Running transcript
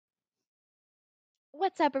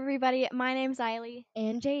What's up, everybody? My name's Eiley,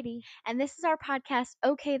 And JD. and this is our podcast,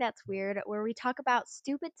 Okay, That's Weird, where we talk about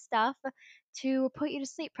stupid stuff to put you to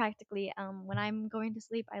sleep practically. When I'm going to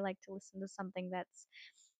sleep, I like to listen to something that's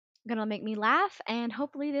gonna make me laugh, and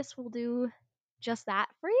hopefully, this will do just that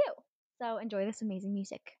for you. So, enjoy this amazing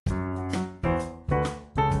music.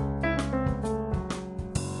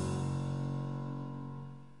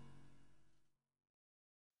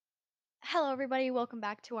 Hello, everybody. Welcome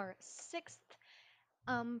back to our sixth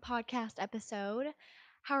podcast episode.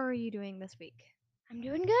 How are you doing this week? I'm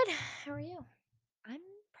doing good. How are you? I'm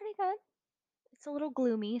pretty good. It's a little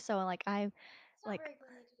gloomy, so like gloomy today.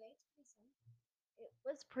 It's pretty sunny. it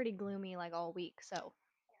was pretty gloomy like all week, so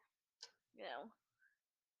you know,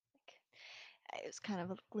 it was kind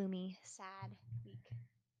of a gloomy, sad week.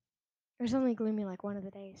 It was only gloomy like one of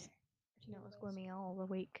the days. No, it was gloomy all the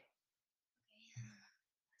week,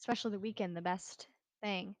 especially the weekend. The best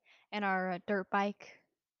thing, and our dirt bike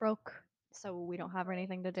broke, so we don't have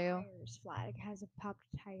anything to do. Tire's flat. It has a popped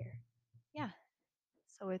tire. Yeah,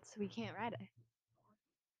 so we can't ride it.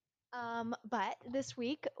 But this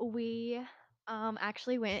week we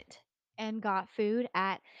actually went and got food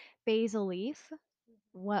at Basil Leaf.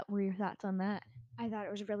 What were your thoughts on that? I thought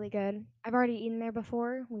it was really good. I've already eaten there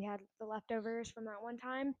before. We had the leftovers from that one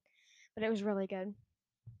time, but it was really good.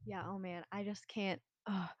 Yeah, oh man, I just can't.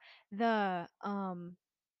 Oh, the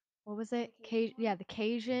what was it? Yeah, the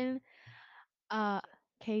Cajun. Uh,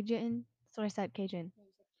 Cajun. That's what I said. Cajun.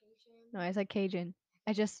 No, I said Cajun.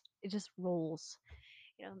 It just rolls.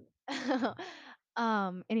 You know.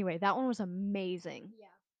 Anyway, that one was amazing. Yeah.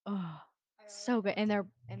 Oh, I really so like good. that one too.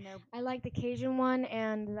 And they're I like the Cajun one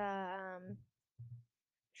and the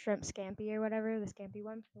shrimp scampi or whatever, the scampi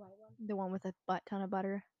one, the white one. the one with a butt ton of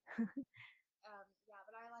butter. Yeah,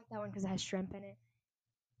 but I like that one because it has shrimp in it.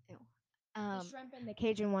 Ew. The shrimp in the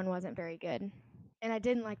Cajun one wasn't very good, and I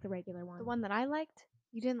didn't like the regular The one. one that I liked.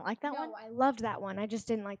 You didn't like that one? No, I loved that one. I just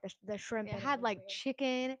didn't like the shrimp It in it had was like weird.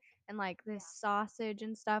 chicken and like this Yeah. sausage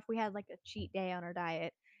and stuff. We had like a cheat day on our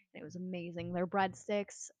diet, and it was amazing. Their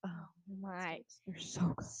breadsticks, oh my, They're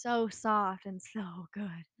so good. so soft and so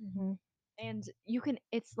good. Hmm. And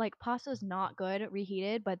it's like pasta's not good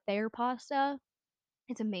reheated, but their pasta,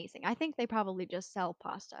 it's amazing. I think they probably just sell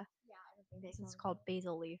pasta. Yeah, I don't think they This sell is called it.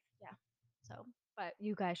 Basil Leaf. Yeah. So, but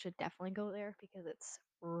you guys should definitely go there because it's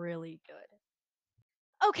really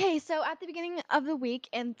good. Okay, so at the beginning of the week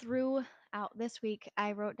and throughout this week,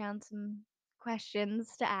 I wrote down some questions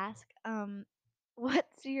to ask. What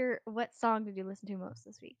song did you listen to most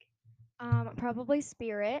this week? Probably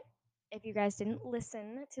Spirit. If you guys didn't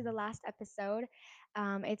listen to the last episode,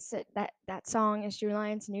 that song is Drew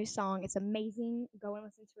Lyon's new song. It's amazing. Go and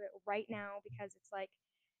listen to it right now because it's like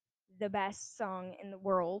the best song in the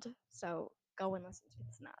world. So go and listen to it.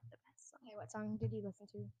 It's not the best song. Okay, what song did you listen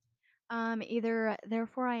to? Either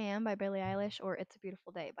 "Therefore I Am" by Billie Eilish or "It's a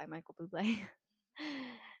Beautiful Day" by Michael Bublé.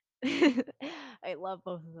 I love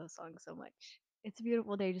both of those songs so much. "It's a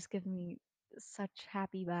Beautiful Day" just gives me such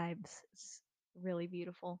happy vibes. It's really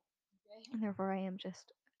beautiful. And "Therefore I Am"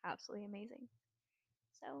 just absolutely amazing.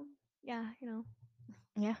 So, yeah,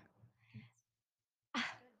 Yeah.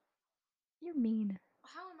 you're mean.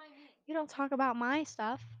 How am I mean? You don't talk about my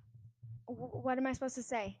stuff. What am I supposed to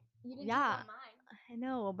say? You didn't talk Yeah, about mine. I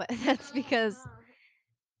know, but that's because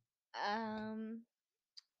um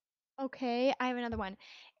okay, I have another one.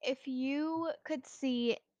 If you could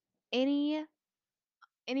see any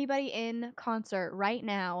anybody in concert right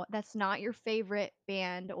now that's not your favorite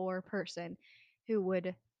band or person, who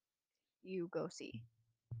would you go see?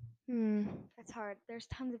 That's hard. There's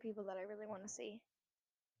tons of people that I really want to see.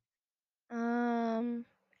 Um,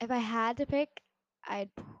 if I had to pick, I'd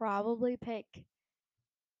probably pick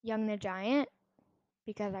Young the Giant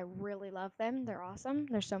because I really love them. They're awesome.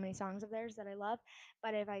 There's so many songs of theirs that I love.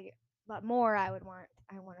 But more, I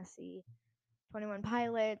want to see 21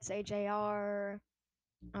 Pilots, AJR,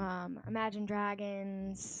 Imagine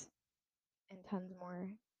Dragons, and tons more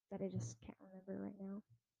that I just can't remember right now.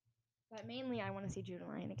 But mainly, I want to see Judah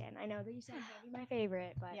Lion again. I know that you said he'll be my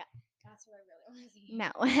favorite, but Yeah. that's what I really want to see.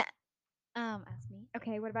 No. Ask me.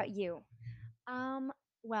 Okay, what about you? Um,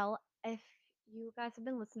 well, if you guys have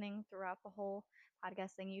been listening throughout the whole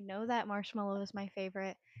podcast thing, you know that Marshmallow is my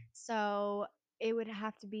favorite. So it would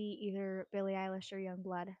have to be either Billie Eilish or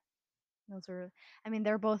Youngblood. Those are, I mean,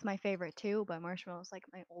 they're both my favorite too, but Marshmallow is like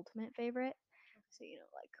my ultimate favorite. So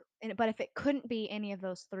but if it couldn't be any of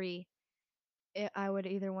those three, I would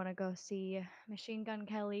either want to go see Machine Gun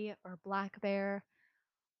Kelly or Black Bear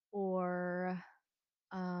or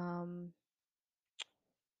um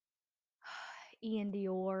Ian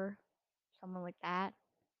Dior, someone like that.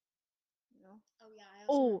 Oh yeah,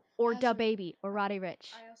 Oh, or I Da also Baby or Roddy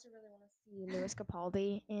Rich. I also really want to see Louis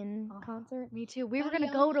Capaldi in Oh, concert. me too. We were But gonna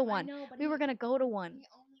he go only to I one. know, but We were gonna go to one. he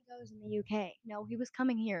only goes in the UK. No, he was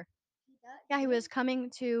coming here. He does. Yeah, he He was is? coming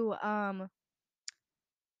to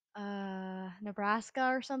Nebraska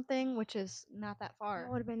or something, which is not that That far.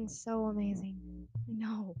 would have been so amazing.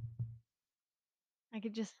 No, I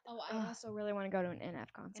could just. Oh, I also really want to go to an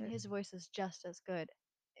NF concert. And his voice is just as good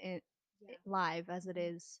in Yeah. live as it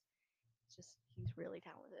is. It's just he's really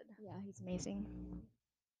talented. Yeah, he's amazing.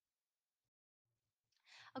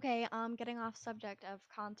 Okay, getting off subject of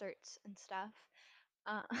concerts and stuff.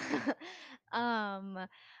 Um,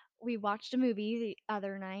 we watched a movie the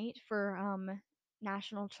other night for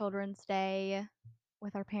National Children's Day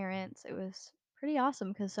with our parents. It was pretty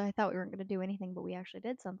awesome because I thought we weren't going to do anything, but we actually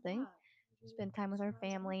did something. Spend time with our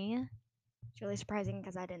family. It's really surprising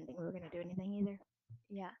because I didn't think we were gonna do anything either.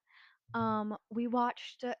 Yeah. We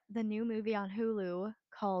watched the new movie on Hulu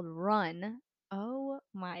called Run. Oh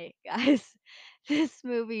my guys, this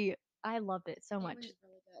movie, I loved it so much.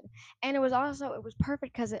 Really good. And it was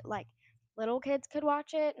perfect because it like little kids could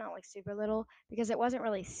watch it, not like super little, because it wasn't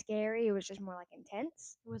really scary. It was just more like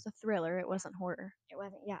intense. It was a thriller. It wasn't horror. It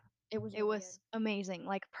wasn't. Yeah, it was It really was amazing.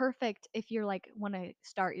 Like perfect if you're like want to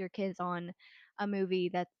start your kids on a movie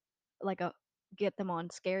that like a get them on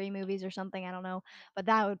scary movies or something. I don't know, but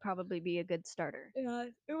that would probably be a good starter. good. Yeah,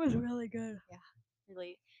 it was really good. Yeah,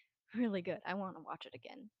 really, really good. I want to watch it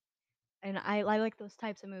again. And I like those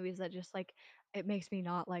types of movies that just like it makes me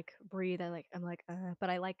not like breathe. I'm like but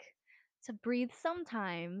I like to breathe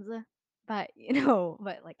sometimes. But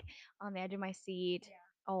but like on the edge of my seat,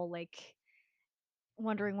 all like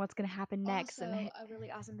wondering what's gonna happen next. Also, And a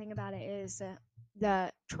really awesome thing about it is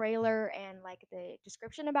the trailer and like the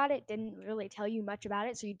description about it didn't really tell you much about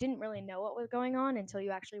it, so you didn't really know what was going on until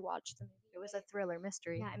you actually watched the movie. it was a thriller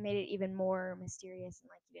mystery. Yeah, it made it even more mysterious and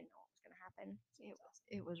like you didn't know what was gonna happen. So It, it's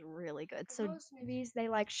awesome. it was really good. 'Cause So most movies they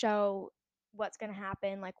like show what's gonna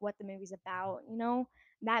happen, like what the movie's about.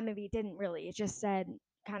 That movie didn't really. It just said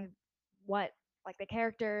kind of what like the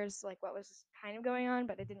characters, like what was kind of going on,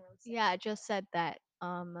 but it didn't really say. yeah, it just said that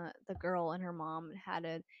the girl and her mom had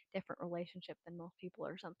a different relationship than most people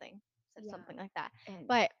or something. Said Yeah, something like that. and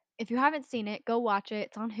But if you haven't seen it, go watch it.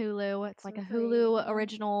 It's on Hulu. It's like for a free. Hulu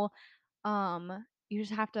original. You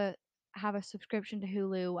just have to have a subscription to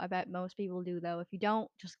Hulu. I bet most people do though. If you don't,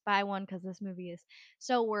 just buy one because this movie is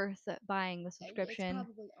so worth buying the It's subscription.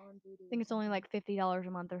 probably on I Voodoo think or it's only something. like $50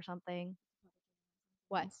 a month or something.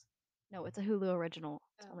 What? No, it's a Hulu original.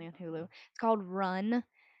 It's only on Hulu. It's called Run.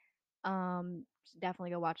 Definitely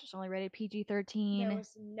go watch it. It's only rated PG There 13.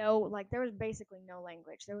 was no like there was basically no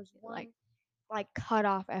language. There was one Like, like cut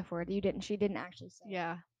off F word. She didn't actually say it.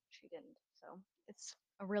 yeah, she didn't. So it's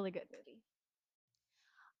a really good movie.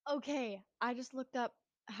 Okay, I just looked up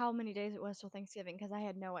how many days it was till Thanksgiving because I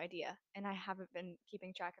had no idea, and I haven't been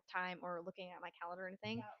keeping track of time or looking at my calendar or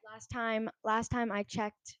anything. Yeah, last time I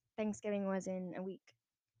checked, Thanksgiving was in a week.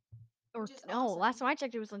 Or Which is no, awesome. last time I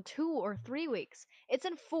checked, it was in 2 or 3 weeks. It's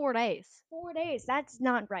in 4 days. 4 days. That's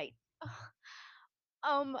not right.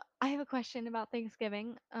 I have a question about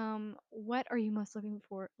Thanksgiving. What are you most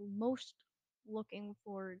looking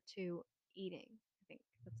forward to eating? I think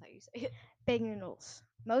that's how you say it. Big noodles.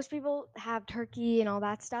 Most people have turkey and all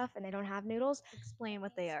that stuff, and they don't have noodles. Explain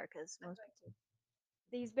what they are, because most people.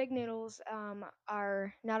 These big noodles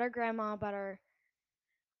are not our grandma, but our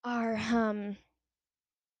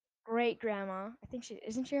great grandma. I think she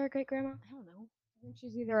isn't she our great grandma? I don't know. I think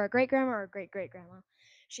she's either our great grandma or great great grandma.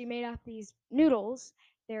 She made up these noodles.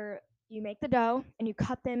 You make the dough and you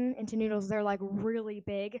cut them into noodles. They're like really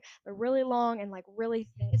big. They're really long and like really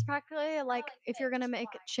thin. It's practically like like if thick, you're gonna just make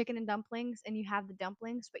wide. chicken and dumplings and you have the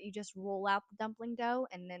dumplings, but you just roll out the dumpling dough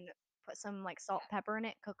and then put some like salt, pepper in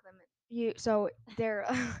it, cook them. So they're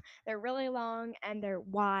they're really long and they're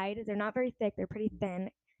wide. They're not very thick. They're pretty thin.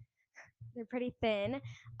 They're pretty thin.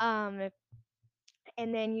 Um,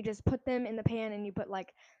 and then you just put them in the pan and you put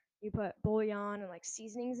bouillon and like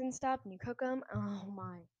seasonings and stuff and you cook them. Oh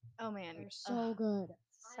my, Oh man, they're so good.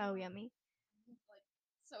 so yummy. Like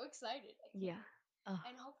so excited. Yeah. Ugh.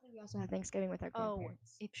 And hopefully we also have Thanksgiving with our Oh,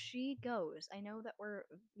 grandparents. if she goes, I know that we're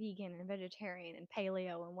vegan and vegetarian and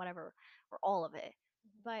paleo and whatever, we're all of it.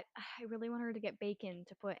 But I really want her to get bacon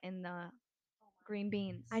to put in the green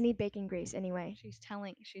beans. I need bacon grease anyway. She's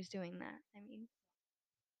doing that. I mean,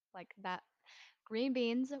 like that green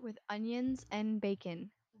beans with onions and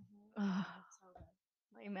bacon. Ugh,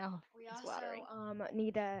 my mouth We is also watering.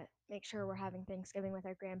 need to make sure we're having Thanksgiving with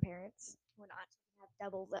our grandparents. We're not. Have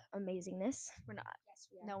double the amazingness. We're not. Yes,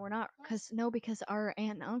 we are. No, we're not. Because our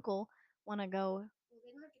aunt and uncle want to go.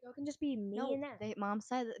 it can just be me No, and them. mom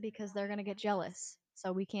said that because they're gonna get jealous,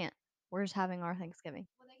 so we can't. We're just having our Thanksgiving.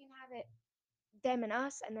 Well, they can have it them and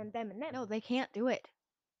us, and then them and them. No, they can't do it.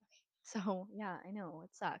 So yeah, I know it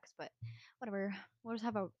sucks, but whatever. We'll just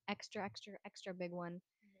have a extra big one.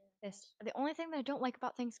 The only thing that I don't like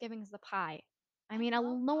about Thanksgiving is the pie. I mean, I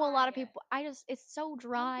love know a lot of pie. people. It's so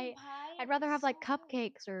dry. Pumpkin pie I'd rather is have like so good.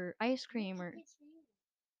 cupcakes or ice Make cream or cupcakes for you.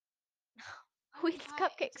 we Pumpkin pie, it's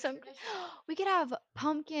cupcakes. a tradition. We could have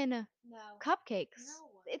pumpkin No. cupcakes.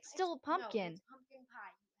 No. It's still No, pumpkin. it's pumpkin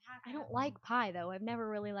pie. You have to I have don't pumpkin like pie though. I've never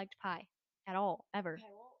really liked pie at all, ever. pie.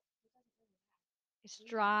 Okay, well, it doesn't really matter. It's We love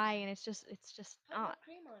dry pie. and it's just Put whipped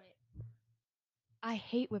cream on it. I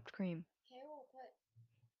hate whipped cream. Okay, we'll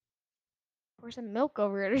pour some milk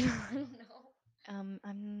over it or something. I don't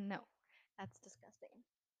know. No. That's disgusting.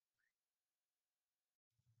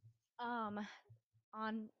 Um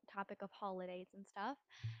on topic of holidays and stuff,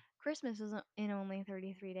 Christmas is in only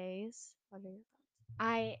 33 days. What are your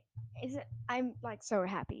I I'm like so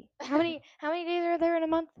happy. How many days are there in a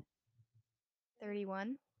month?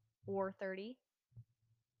 31 or 30?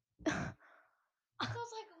 Sounds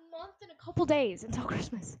like a month and a couple days until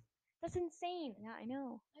Christmas. That's insane. Yeah, I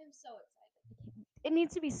know. I'm so excited. It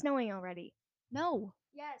needs to be snowing already. No.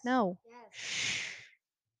 Yes. No. Yes. Shh.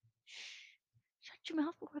 Shut your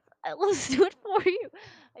mouth, Laura. Let's do it for you.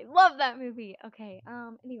 I love that movie. Okay.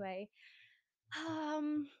 Anyway.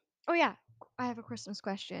 Oh yeah. I have a Christmas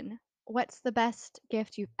question. What's the best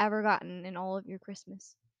gift you've ever gotten in all of your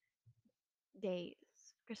Christmas days,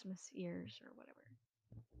 Christmas years, or whatever?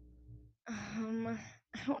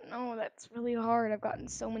 I don't know. That's really hard. I've gotten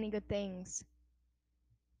so many good things.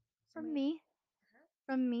 From me.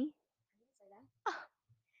 From me.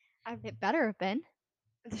 I've It better have been.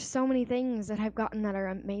 There's so many things that I've gotten that are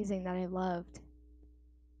amazing that I loved.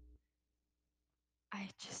 I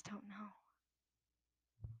just don't know.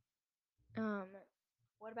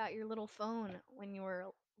 What about your little phone when you were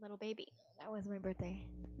a little baby? That was my birthday,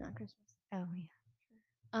 not Christmas. Oh yeah.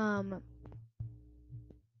 Um,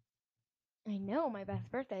 I know my best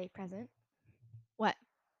birthday present. What?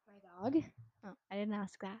 My dog. Oh, I didn't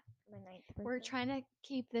ask that. My ninth birthday. We're trying to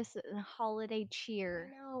keep this in a holiday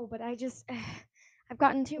cheer. I know, but I just I've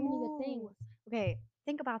gotten too many good things. Okay,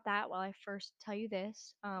 think about that while I first tell you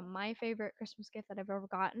this. My favorite Christmas gift that I've ever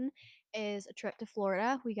gotten is a trip to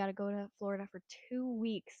Florida. We got to go to Florida for 2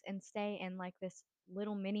 weeks and stay in like this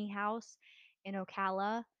little mini house in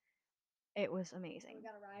Ocala. It was amazing. We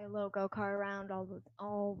gotta ride a little go kart around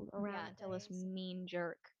all around. Yeah, the until this place. mean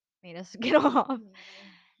jerk made us get off.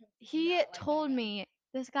 He Not like that told guy. me,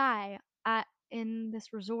 this guy at in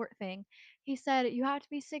this resort thing, he said you have to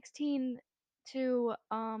be 16 to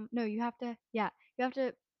no, you have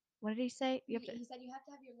to, what did he say? You have to, He said you have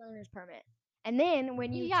to have your learner's permit, and then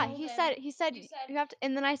when you yeah, told he him, said you said you have to,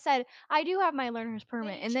 and then I said I do have my learner's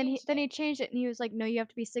permit, he and then changed he it. changed it and he was like, no, you have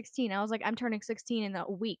to be 16. I was like, I'm turning 16 in a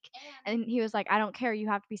week. And And he was like, I don't care, you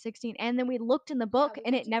have to be 16. And then we looked in the book we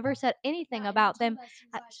and looked it in the never book. said anything Yeah, and he about them. told us, he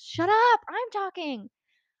was like, Shut up, I'm talking.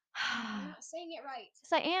 you're not saying it right.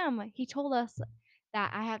 Yes, I am. He told us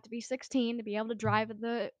that I have to be 16 to be able to drive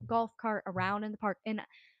the golf cart around in the park. And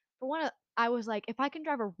for one, I was like, if I can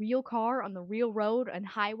drive a real car on the real road and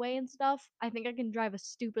highway and stuff, I think I can drive a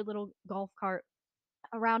stupid little golf cart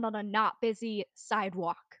around on a not busy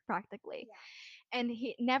sidewalk practically. And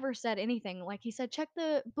he never said anything. Like he said, check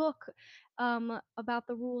the book about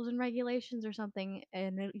the rules and regulations or something,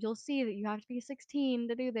 and you'll see that you have to be 16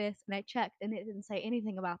 to do this. And I checked, and it didn't say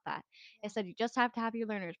anything about that. It said you just have to have your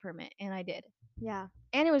learner's permit, and I did. Yeah,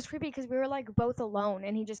 and it was creepy because we were like both alone,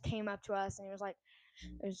 and he just came up to us, and he was like,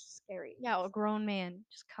 it was scary. Yeah, a grown man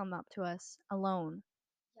just come up to us alone.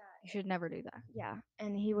 Yeah, You should never do that. yeah,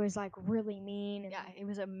 and he was like really mean. And Yeah, it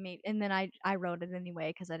was amazing. And then I wrote it anyway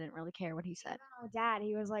because I didn't really care what he said. Oh, Dad,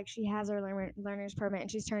 he was like, she has her learner's permit, and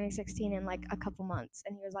she's turning 16 in like a couple months,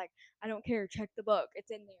 and he was like, I don't care, check the book, it's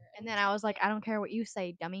in there. And then I was like, I don't care what you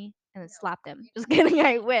say, dummy, and then slapped him. Just kidding,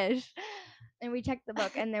 I wish. And we checked the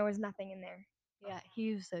book, and there was nothing in there. Yeah,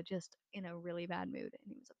 he was just in a really bad mood, and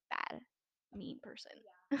he was a bad, mean person.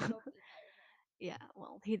 Yeah,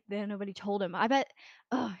 well, then nobody told him. I bet.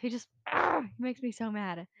 Oh, he just he makes me so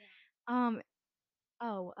mad. Oh.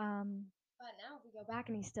 But now if we go back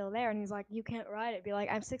and he's still there, and he's like, you can't ride it. Be like,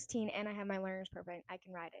 I'm 16 and I have my learner's permit. I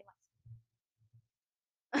can ride it.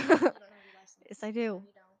 You don't have your license. Yes, I do. You don't.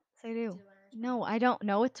 Yes, I do. Your learner's No, I don't.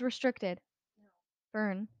 No, it's restricted. No.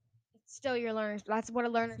 Burn. It's still your learner's. That's what a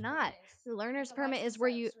learner's It's not. permit is. The learner's It's a permit is license where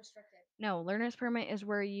that's you. restricted. No, learner's permit is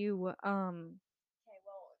where you Okay,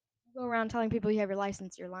 well, you go around telling people you have your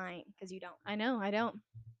license, you're lying because you don't. I know, I don't.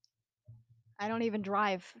 I don't even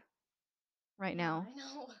drive right now. I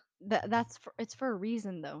know. it's for a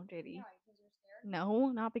reason though, JD. No,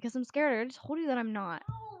 not because I'm scared. I just told you that I'm not.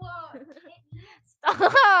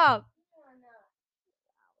 Stop.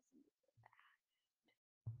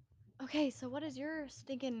 Okay, so what is your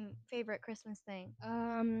stinking favorite Christmas thing?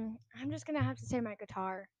 I'm just gonna have to say my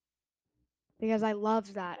guitar because I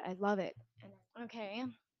love that. I love it. And Okay.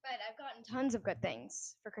 but I've gotten tons of good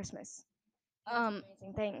things for Christmas. Um,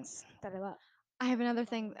 Amazing things that I love. I have another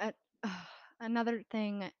thing that another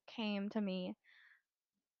thing came to me.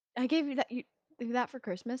 I gave you that for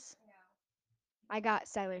Christmas. I got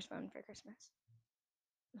Styler's phone for Christmas.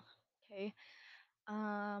 Okay.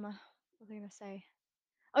 What was I gonna say?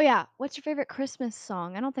 Oh yeah, what's your favorite Christmas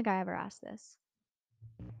song? I don't think I ever asked this.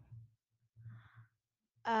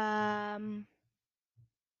 Um,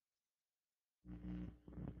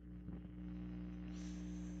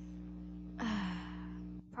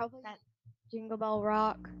 probably That Jingle Bell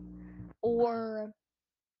Rock or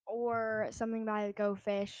something by Go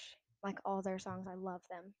Fish. Like all their songs, I love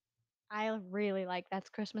them. I really like "That's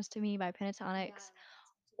Christmas to Me" by Pentatonics,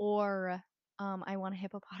 or "I Want a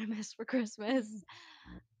Hippopotamus for Christmas,"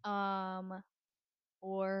 um,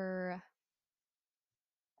 or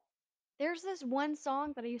there's this one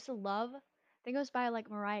song that I used to love. I think it was by like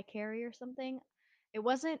Mariah Carey or something. It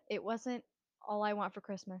wasn't "All I Want for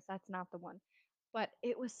Christmas." That's not the one. But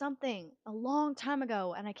it was something a long time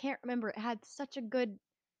ago and I can't remember. It had such a good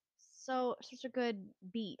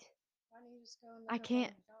beat. Why don't you just go and I look up all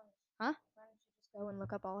can't, her songs? huh? Why don't you just go and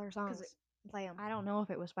look up all her Cuz songs and play them? I don't know if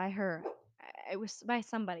it was by her. It was by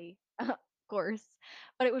somebody, of course,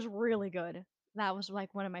 but it was really good. That was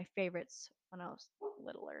like one of my favorites when I was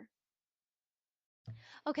littler.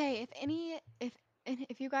 Okay,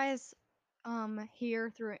 if you guys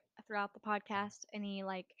hear throughout the podcast any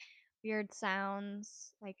like weird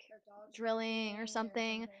sounds like drilling or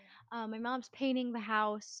something, my mom's painting the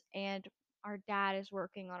house and our dad is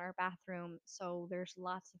working on our bathroom, so there's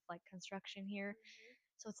lots of like construction here.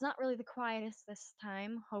 So it's not really the quietest this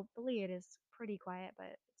time. Hopefully it is pretty quiet, but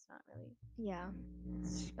it's not really. Yeah,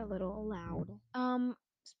 it's a little loud.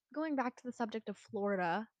 Going back to the subject of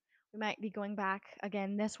Florida, we might be going back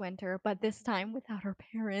again this winter, but this time without our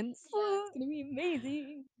parents. Yeah, it's gonna be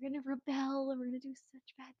amazing. We're gonna rebel. We're gonna do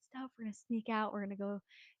such bad stuff. We're gonna sneak out. We're gonna go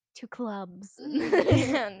to clubs.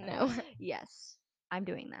 No. Yes, I'm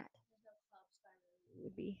doing that.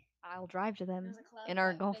 Would be. I'll drive to them in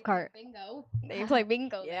our golf Play cart. bingo. They play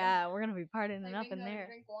bingo there. Yeah, we're gonna be partying Play it up in bingo and there.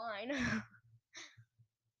 drink wine.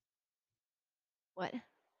 What?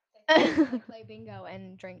 They play bingo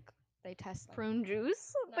and drink. They test like Prune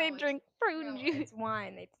juice. no, They it's, drink prune no, juice. it's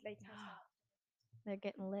wine. They test out. They're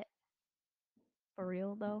getting lit. For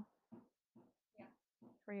real though. Yeah.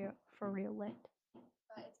 For real lit.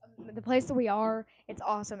 But it's the place that we are. It's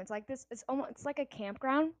awesome. It's like this. It's almost. It's like a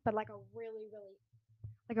campground, but like a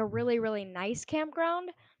really really nice campground.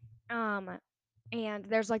 Um, and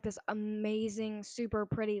there's like this amazing, super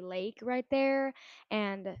pretty lake right there,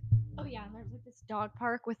 and Oh yeah, and there's like this dog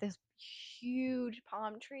park with this huge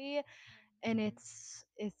palm tree, and it's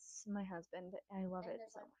my husband. I love it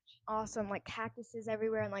so much. awesome like cactuses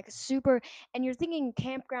everywhere and like super and you're thinking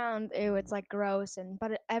campground ew it's like gross and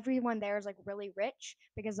but everyone there is like really rich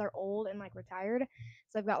because they're old and like retired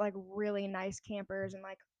so they've got like really nice campers and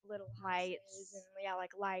like little houses and Lights. yeah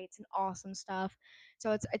like lights and awesome stuff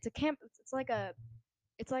so it's a camp it's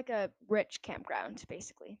like a rich campground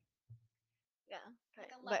basically. Yeah. Like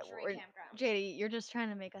a But luxury campground. JD, you're just trying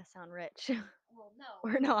to make us sound rich. Well no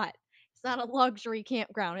We're not. It's not a luxury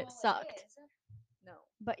campground. It well sucked. it is No.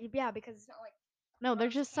 but yeah because it's not like No, they're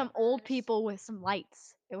commercial just some old campers. people with some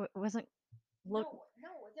lights. It wasn't look. No,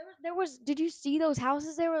 there was. Did you see those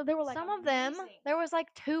houses? They were like Some of them, amazing. there was like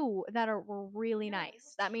two that were really No, there nice.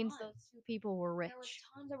 was That means those tons. two people were There was rich.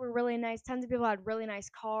 tons that were really nice. Tons of people had really nice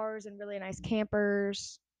cars and really nice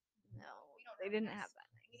campers. No, they didn't have that.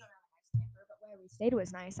 We don't have a nice camper, but where we stayed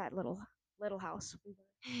was nice. That little house.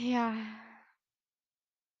 Yeah.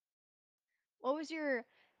 What was your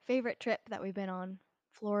favorite trip that we've been on?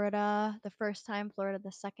 Florida, the first time, Florida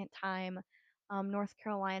the second time, North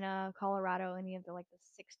Carolina, Colorado, any of the like the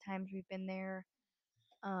 6 times we've been there.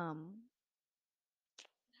 Um,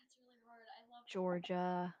 That's really hard.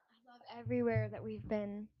 Georgia, I love everywhere that we've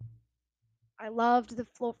been. I loved the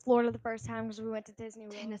Florida the first time because we went to Disney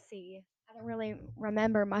World. Tennessee. I don't really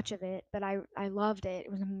remember much of it, but I loved it.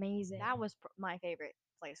 It was amazing. That was my favorite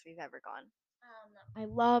place we've ever gone. I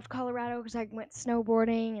loved Colorado because I went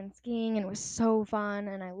snowboarding and skiing and it was so fun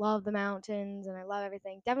and I love the mountains and I love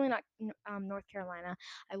everything. Definitely not North Carolina.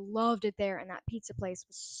 I loved it there and that pizza place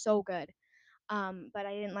was so good. But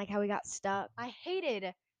I didn't like how we got stuck. I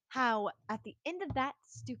hated how at the end of that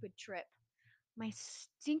stupid trip, my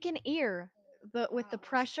stinking ear, but with the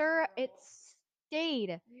pressure, it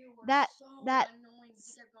stayed. That that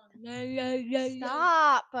Yeah, yeah, yeah, yeah.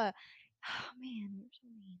 stop. Oh, man, you're so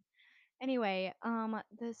mean. Anyway,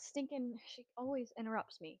 the stinking she always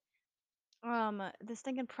interrupts me. The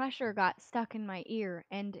stinking pressure got stuck in my ear,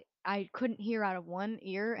 and I couldn't hear out of one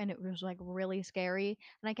ear, and it was like really scary.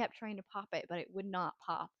 And I kept trying to pop it, but it would not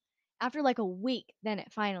pop. After like a week, then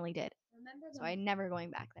it finally did. Remember So I never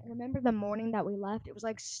going back there. remember the morning that we left? It was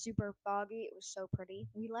like super foggy. It was so pretty.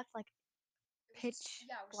 We left like It was pitch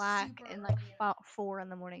yeah, it was black super and like early. 4 in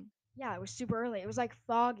the morning. Yeah, it was super early. It was like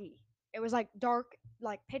foggy. It was like dark,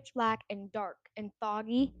 like pitch black and dark and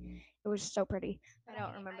foggy. It was so pretty. I But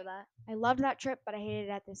don't remember that. I loved that trip, but I hated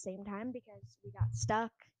it at the same time because we got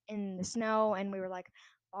stuck in the snow and we were like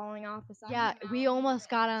falling off the side of Yeah, the we mountain. almost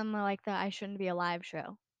got on the like the I shouldn't be alive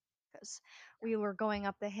show because we were going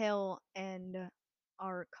up the hill and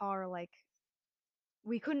our car like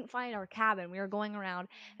we couldn't find our cabin. We were going around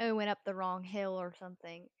and we went up the wrong hill or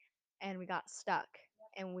something and we got stuck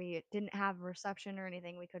and we didn't have reception or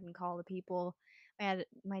anything. We couldn't call the people.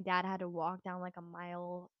 My dad had to walk down like a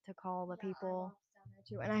mile to call the people. Down there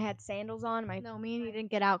too, and I had sandals on. No, me and you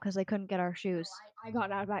didn't get out because they couldn't get our shoes. I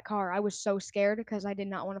got out of that car. I was so scared because I did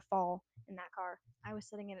not want to fall in that car. I was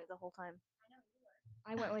sitting in it the whole time.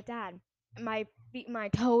 I went with dad. My feet, my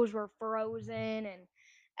toes were frozen, and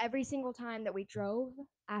every single time that we drove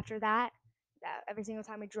after that, every single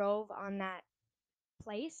time we drove on that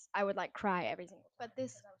place, I would like cry every single time. But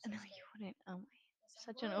this, Because I no, was so you scared. wouldn't. Oh my, Yes,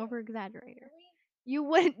 such I an would. over exaggerator. You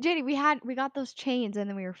wouldn't, JD. We got those chains and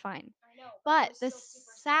then we were fine. I know, but I But was the still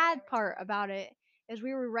super scared sad every part time. about it is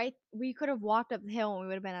we could have walked up the hill and we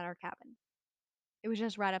would have been at our cabin. It was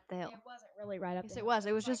just right up the hill. It wasn't really right up Yes, the it hill. was. It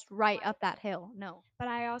It was was like just right right. up that hill. No, But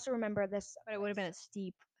I also remember this but it would have been a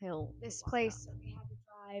steep hill. to this walk place down. we had to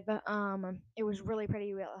drive. It was really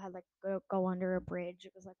pretty. We had like go under a bridge.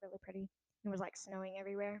 It was like really pretty. It was like snowing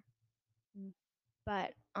everywhere. Mm.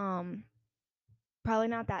 But probably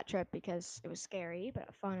not that trip because it was scary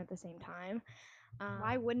but fun at the same time.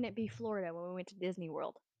 Why Um, wouldn't it be Florida when we went to Disney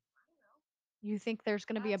World? You think there's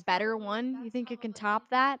gonna be a that's better probably one? You that's think you can probably top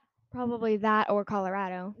that? probably that or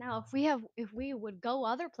Colorado. Now, if we would go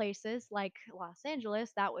other places like Los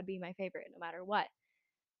Angeles, that would be my favorite no matter what,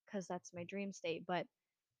 because that's my dream state. But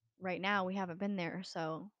right now we haven't been there,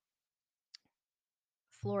 so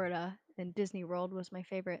Florida and Disney World was my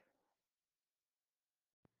favorite.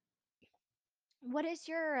 What is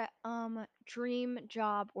your dream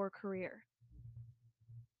job or career?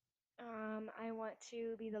 I want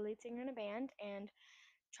to be the lead singer in a band and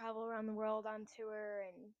travel around the world on tour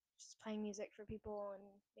and just playing music for people and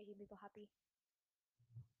making people happy.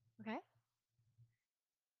 Okay.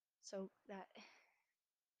 So that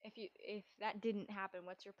if that didn't happen,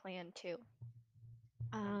 what's your plan to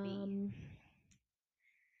be? Um,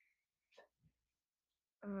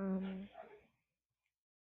 um,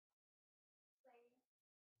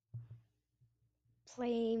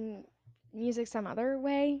 playing music some other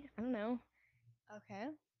way. I don't know. Okay.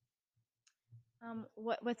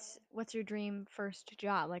 What's your dream first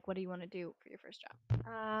job? Like, what do you want to do for your first job?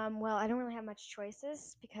 Well, I don't really have much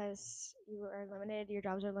choices because you are limited. Your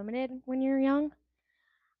jobs are limited when you're young.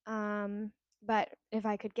 Um, but if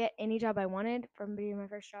I could get any job I wanted from being my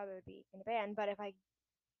first job, it would be in a band. But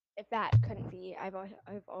if that couldn't be, I've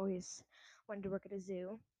always wanted to work at a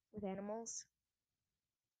zoo with animals,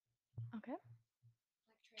 Okay.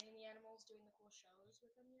 like training the animals, doing the cool shows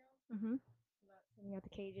with them. Mhm. About cleaning out the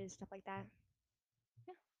cages, stuff like that.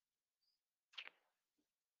 Yeah.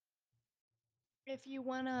 If you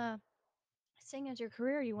wanna sing as your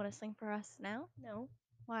career, you wanna sing for us now? No,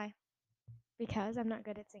 Why? because I'm not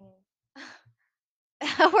good at singing.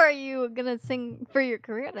 How are you gonna sing for your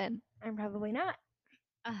career then? I'm probably not.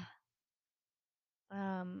 Uh,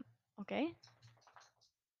 um. Okay.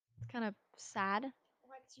 It's kind of sad.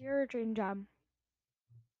 What's your dream job?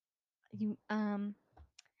 You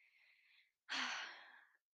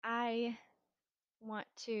I want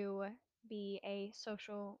to be a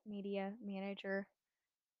social media manager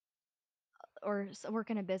or work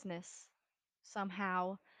in a business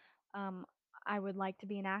somehow. Um, I would like to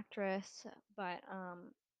be an actress, but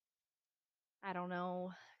I don't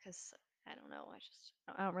know because I don't know.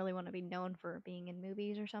 I don't really want to be known for being in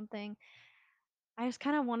movies or something. I just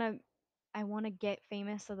kind of want to. I want to get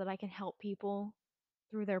famous so that I can help people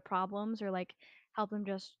through their problems or like help them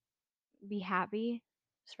just be happy,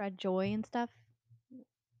 spread joy and stuff.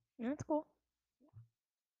 That's cool. So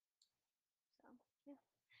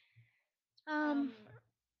yeah. Um,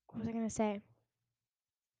 what was I gonna say?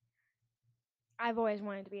 I've always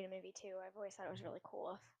wanted to be in a movie too. I've always thought it was really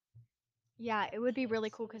cool. Yeah, it Like would be really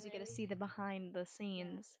behind the cool scene because you and get to see the everything. behind the Yeah.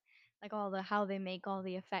 scenes, like all the how they make all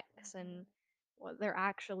the effects Mhm. and what they're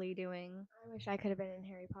actually doing. I wish I could have been in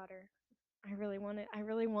Harry Potter. I really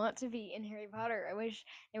want to be in Harry Potter. I wish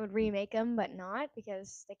they would remake them, but not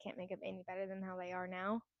because they can't make them any better than how they are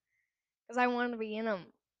now. Because I want to be in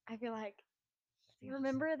them. I feel like it'd be awesome.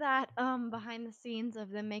 Remember that behind the scenes of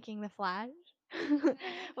them making the Flash?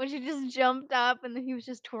 When she just jumped up and then he was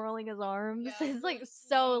just twirling his arms. It's like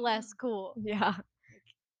so less cool. Yeah. Like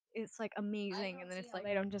it's like amazing and then it's How like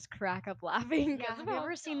they don't just crack up laughing yeah, because of have you how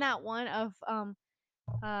ever seen that one of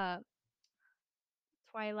uh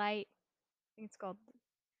Twilight? I think it's called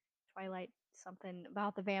Twilight something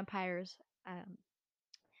about the vampires. Um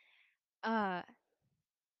uh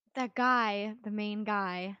that guy, the main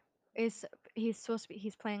guy, is he's supposed to be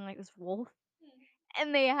he's playing like this wolf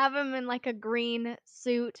and they have him in like a green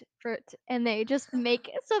suit and they just make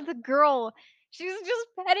it so the girl she's just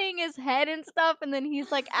petting his head and stuff and then he's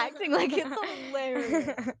like acting like it's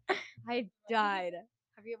hilarious. I died.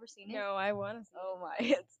 Have you ever seen it? No, I want to see Oh it.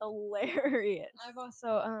 my, it's hilarious. I've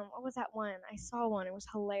also what was that one? I saw one. It was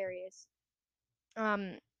hilarious.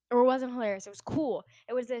 Um, or it wasn't hilarious. It was cool.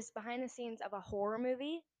 It was this behind the scenes of a horror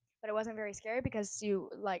movie, but it wasn't very scary because you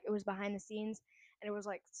like it was behind the scenes and it was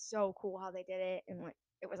like so cool how they did it and like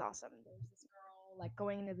it was awesome. There was this girl like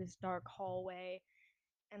going into this dark hallway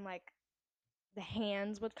and like the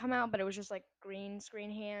hands would come out, but it was just like green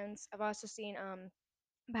screen hands. I've also seen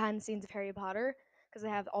behind the scenes of Harry Potter because they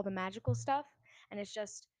have all the magical stuff, and it's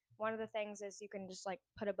just one of the things is you can just like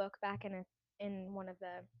put a book back in one of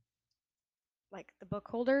the like the book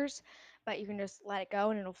holders, but you can just let it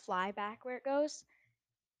go and it'll fly back where it goes.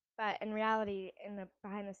 But in reality, in the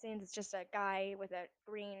behind the scenes, it's just a guy with a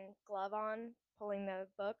green glove on pulling the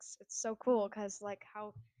books. It's so cool because like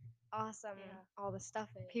how awesome Yeah. all the stuff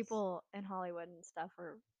is. People in Hollywood and stuff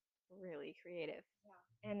are really creative.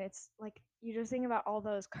 Yeah. And it's like you just think about all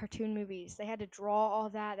those cartoon movies. They had to draw all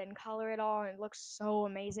that and color it all, and it looks so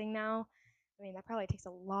amazing now. I mean, that probably takes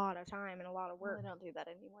a lot of time and a lot of Well, they work. don't do that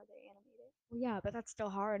anymore. They animate it. Well, yeah, but that's still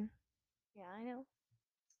hard. Yeah, I know.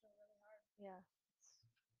 Yeah.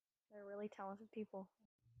 They're really talented people.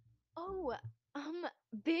 Oh,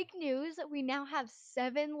 big news. We now have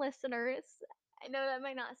 7 listeners. I know that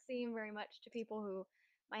might not seem very much to people who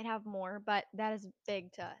might have more, but that is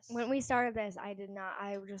big to us. When we started this, I did not.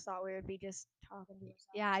 I just thought we would be just talking to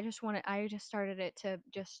Yeah, ourselves. I just started it to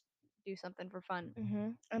just do something for fun.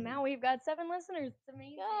 And now we've got 7 listeners. It's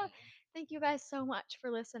amazing. Yeah, thank you guys so much for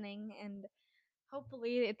listening and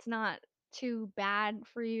hopefully it's not too bad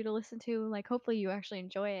for you to listen to. Like hopefully you actually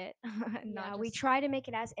enjoy it and not Yeah, we just try to make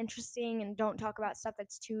it as interesting and don't talk about stuff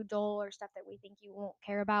that's too dull or stuff that we think you won't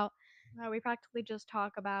care about. we practically just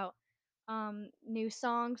talk about new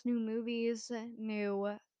songs, new movies, new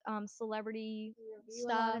celebrity We review a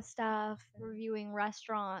lot stuff, of stuff. reviewing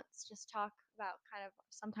restaurants, just talk about kind of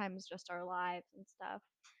sometimes just our lives and stuff.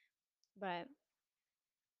 But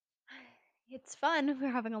it's fun.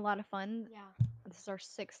 We're having a lot of fun. Yeah. This is our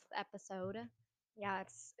 6th episode. Yeah,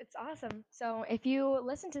 it's awesome. So if you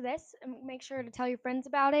listen to this, make sure to tell your friends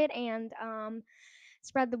about it and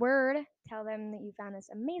spread the word. Tell them that you found this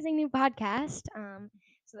amazing new podcast,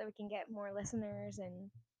 so that we can get more listeners and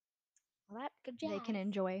all that good They can jazz.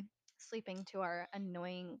 enjoy sleeping to our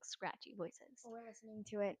annoying, scratchy voices. Or listening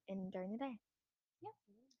to it in during the day.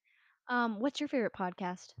 What's your favorite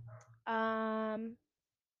podcast? Um,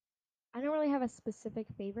 I don't really have a specific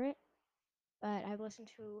favorite, but I've listened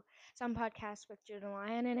to some podcasts with Jude and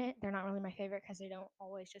Lion in it. They're not really my favorite because they don't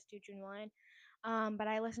always just do Jude and Lion. But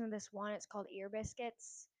I listened to this one. It's called Ear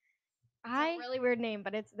Biscuits. It's a I really weird name,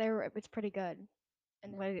 but it's pretty good.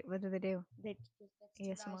 And what do they do? they that's two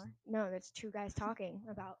guys. ASMR. No, that's two guys talking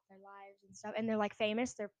about their lives and stuff. And they're like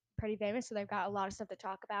famous. They're pretty famous, so they've got a lot of stuff to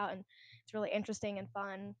talk about, and it's really interesting and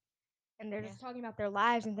fun. And they're Yeah. just talking about their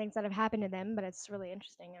lives and things that have happened to them, but it's really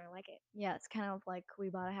interesting and I like it. Yeah, it's kind of like We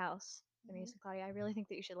Bought a House, the Mhm. music Claudia. I really think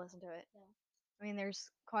that you should listen to it. Yeah. I mean, there's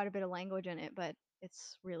quite a bit of language in it, but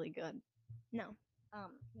it's really good. No.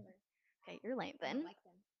 Um, Never. okay, you're lame I don't then. like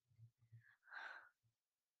them.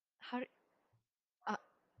 How do, uh,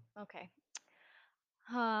 okay.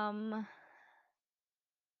 Um,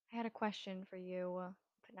 I had a question for you,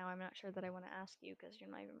 but now I'm not sure that I want to ask you because you're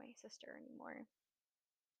not even my sister anymore.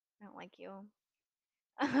 I don't like you.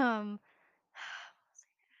 Um,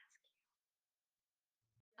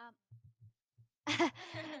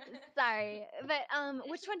 sorry, but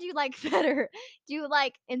which one do you like better? Do you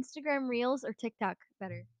like Instagram Reels or TikTok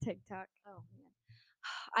better? TikTok. Oh man,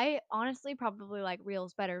 I honestly probably like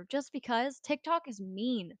Reels better, just because TikTok is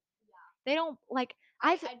mean. They don't like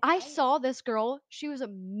I I I saw this girl, she was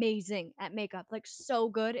amazing at makeup, like, so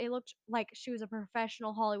good, it looked like she was a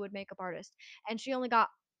professional Hollywood makeup artist, and she only got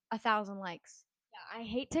 1,000 likes. Yeah, I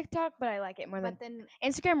hate TikTok, but I like it more than But then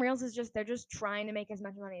Instagram Reels is just they're just trying to make as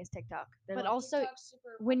much money as TikTok. They're but like also, TikTok's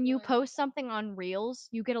super when you popular and post something on Reels,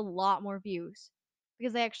 you get a lot more views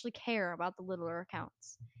because they actually care about the littler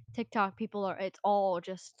accounts. TikTok people are it's all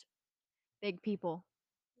just big people.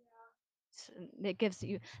 It gives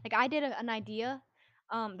you like I did an idea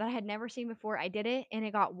that I had never seen before. I did it and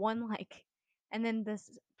it got one like, and then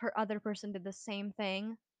other person did the same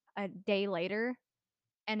thing a day later,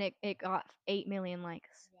 and it got 8 million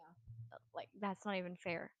likes. Like that's not even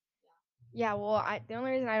fair. yeah, well, the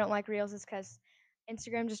only reason I don't like Reels is because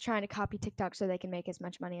Instagram just trying to copy TikTok so they can make as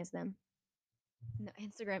much money as them. No,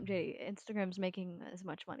 Instagram's making as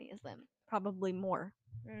much money as them, probably more.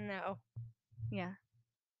 No. Yeah.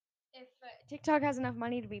 If TikTok has enough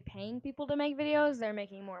money to be paying people to make videos, they're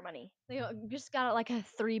making more money. They just got like a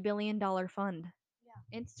 $3 billion fund.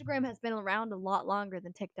 Yeah. Instagram has been around a lot longer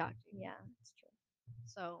than TikTok. Yeah, it's true.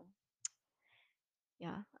 So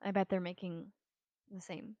yeah, I bet they're making the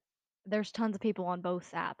same. There's tons of people on both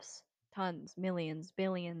apps. Tons, millions,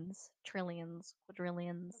 billions, trillions,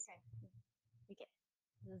 quadrillions. Okay.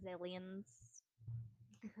 We get zillions.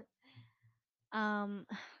 Um,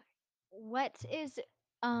 what is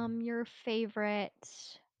your favorite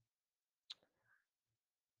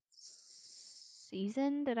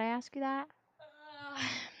season? Did I ask you that?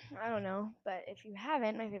 I don't know, but if you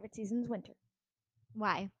haven't, my favorite season's winter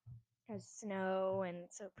Why? because snow and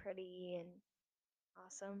it's so pretty and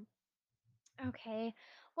awesome. Okay.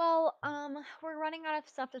 Well, we're running out of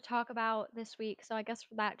stuff to talk about this week, so I guess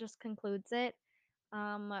that just concludes it.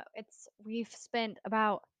 We've spent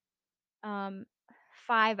about um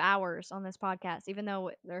 5 hours on this podcast, even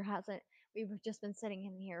though there hasn't. We've just been sitting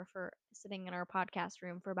in our podcast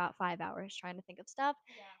room for about 5 hours trying to think of stuff,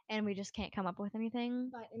 and we just can't come up with anything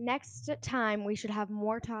But next time we should have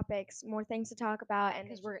more topics, more things to talk about, and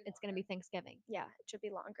because it's gonna be Thanksgiving. yeah, it should be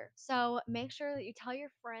longer. So make sure that you tell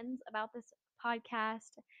your friends about this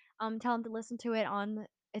podcast. Tell them to listen to it on.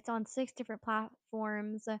 It's on 6 different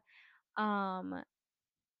platforms. Um,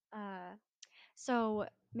 uh, so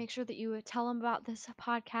make sure that you tell them about this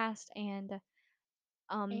podcast, and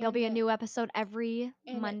there'll be a new episode every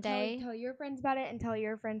And Monday. tell your friends about it, and tell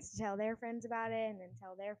your friends to tell their friends about it, and then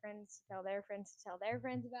tell their friends to tell their friends to tell their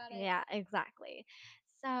friends about it. Yeah, exactly.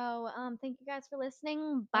 So thank you guys for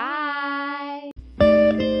listening. Bye. Bye.